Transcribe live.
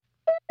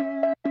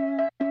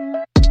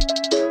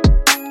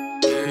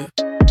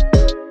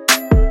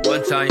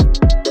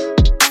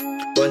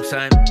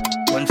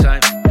one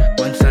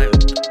time.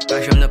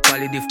 Pas j'aime ne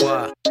parler des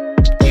fois.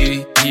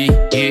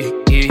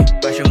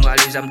 Pas j'aime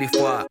les âmes des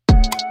fois.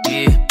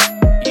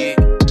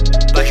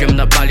 Pas j'aime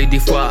ne parler des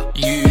fois.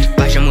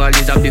 Pas j'aime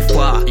les âmes des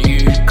fois.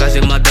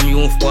 Casé madame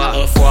yon fois.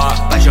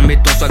 Pas j'aime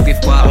mettre ton sac des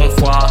fois.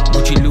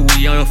 Gucci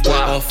Louis un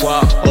fois.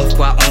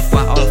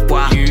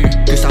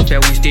 Que ça me fait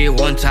waster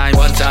one time.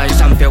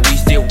 Ça me fait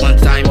waster one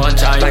time.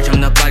 Pas j'aime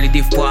ne parler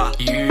des fois.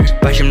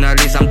 Pas j'aime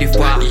les âmes des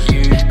fois.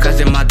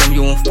 Casé madame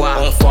yon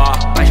fois.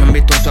 Pas j'aime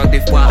mettre ton sac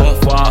des fois.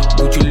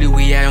 Gucci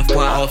Louis un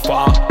fois.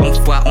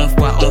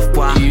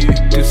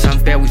 Tout ça me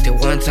fait waster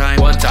one time.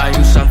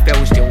 Tout ça me fait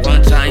waster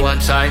one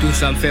time. Tout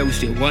ça me fait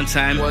waster one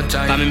time.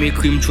 Pas même mes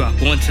crimes trap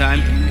one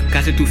time.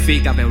 Casser tout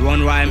fake avec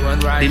run rhyme.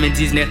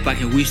 2019 pas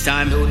qu'un wish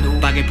time.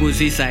 Pas qu'un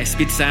posé ça est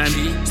speed time.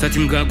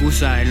 Sentim grand goût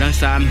ça est lunch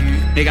time.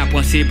 Les gars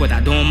pensez but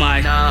I don't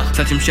mind.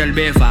 Sentim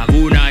Shelby va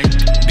all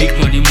night. Big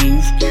money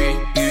move.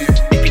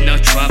 Deep in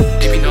the trap.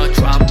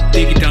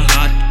 Dig it on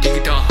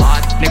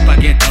hot. N'est pas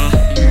gain temps.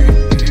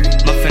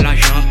 M'a fait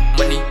l'argent.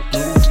 Money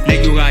move.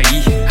 Nèg yo raï.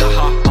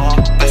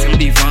 Passe me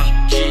devant.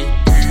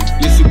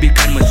 Yo sous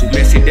Bican, moi sous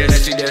Mercedes.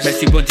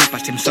 Merci bon Dieu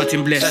parce que me senti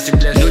me blesse.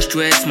 No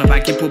stress, m'a pas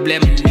qu'un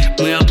problème.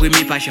 Moi en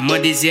premier, pas j'ai mon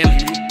deuxième.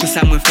 Tout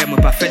ça moi fait, moi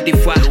pas fait des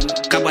fois.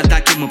 Cabo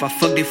attaqué, moi pas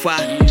fuck des fois.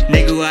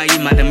 Nèg yo raï,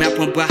 madame y'a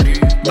prend pas.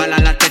 Balle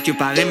à la tête, yo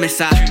pas aimer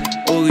ça.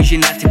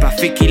 Original, c'est pas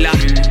fake qui là.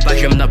 Pas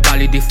j'aime n'a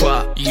parler des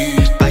fois.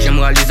 Pas j'aime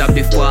les âmes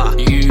des fois.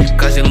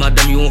 Casé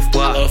madame yon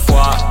fois.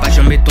 Pas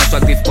j'aime mettre ton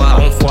sac des fois.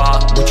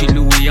 Gucci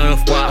Louis un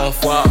fois.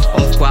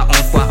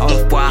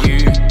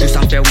 Tout ça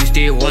me fait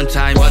waster one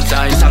time.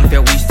 Ça me fait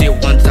waster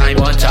one time.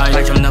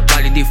 Pas j'aime n'a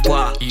parler des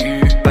fois.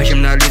 Pas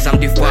j'aime les âmes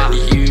des fois.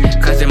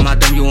 Casé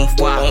madame yon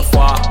fois.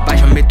 Pas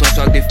j'aime mettre ton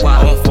sac des fois.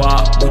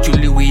 Gucci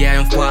Louis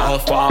un fois.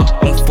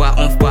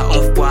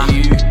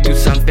 Tout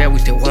ça me fait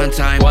waster one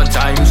time.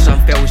 Tout ça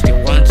me fait waster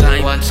one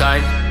time.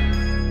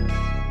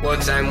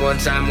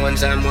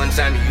 One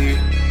time, you.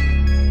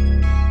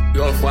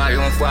 Yon fois, you.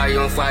 One time, you.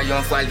 Yon fois, you.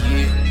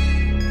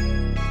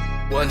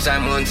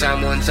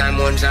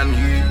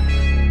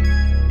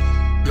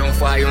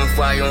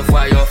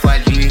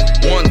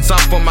 One time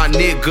for my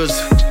niggas,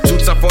 two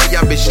time for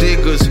ya bitch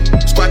niggas.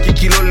 Scraggy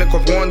kilo link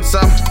of one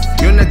time.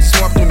 You net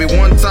swap to me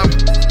one time.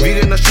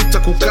 Vire na shoot à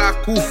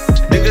Kukaku.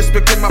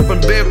 Dérespecter ma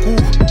peine beku.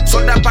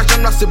 Soldat pas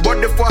j'aime là c'est bon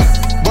des fois.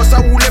 Boss à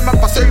rouler m'a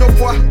passé l'autre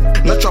fois.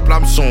 Na trap là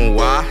m'son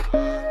wa.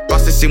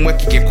 Parce que c'est moi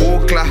qui est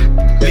coke là.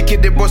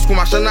 Liquide des boss comme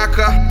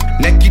machanaka.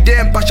 Nek qui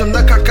dem pas j'aime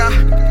dans caca.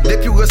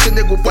 Depuis reste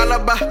négo pas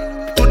là-bas.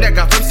 Tout nèg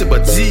a femme c'est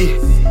bâti.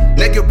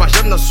 Nèg yo pas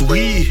j'aime dans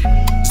souris.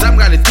 Ça me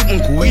garde tout mon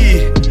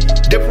couille.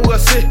 Depuis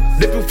rester,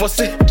 depuis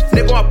forcer.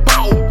 Négo a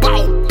pow.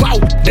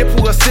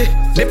 Depuis rester,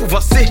 depuis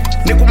forcer.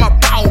 Négo ma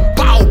pow.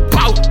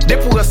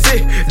 Depuis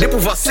rester, depuis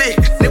forcer.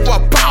 Négo a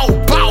pow.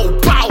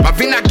 Ma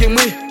vina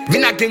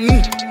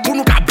gengui. Pour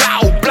nous ka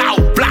blau.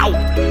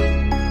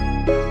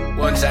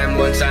 One time,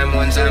 you.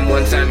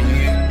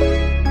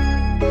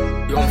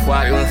 Yon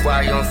fois, you. One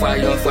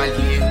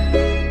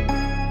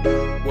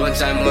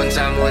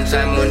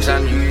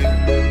time, you.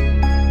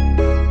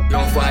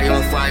 Yon fois, you.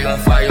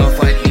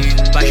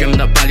 Pas j'aime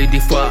n'a parler des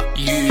fois.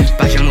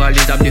 Pas j'aime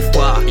les âmes des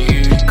fois.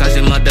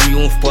 Casé madame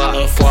yon fois.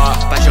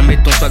 Pas j'aime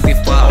mettre ton sac des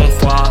fois.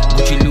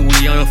 Gucci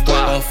Louis un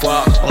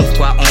fois.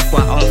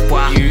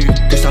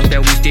 Tout ça me fait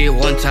waster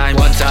one time.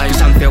 Tout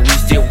ça me fait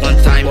waster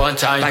one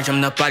time. Pas j'aime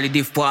n'a parler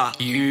des fois.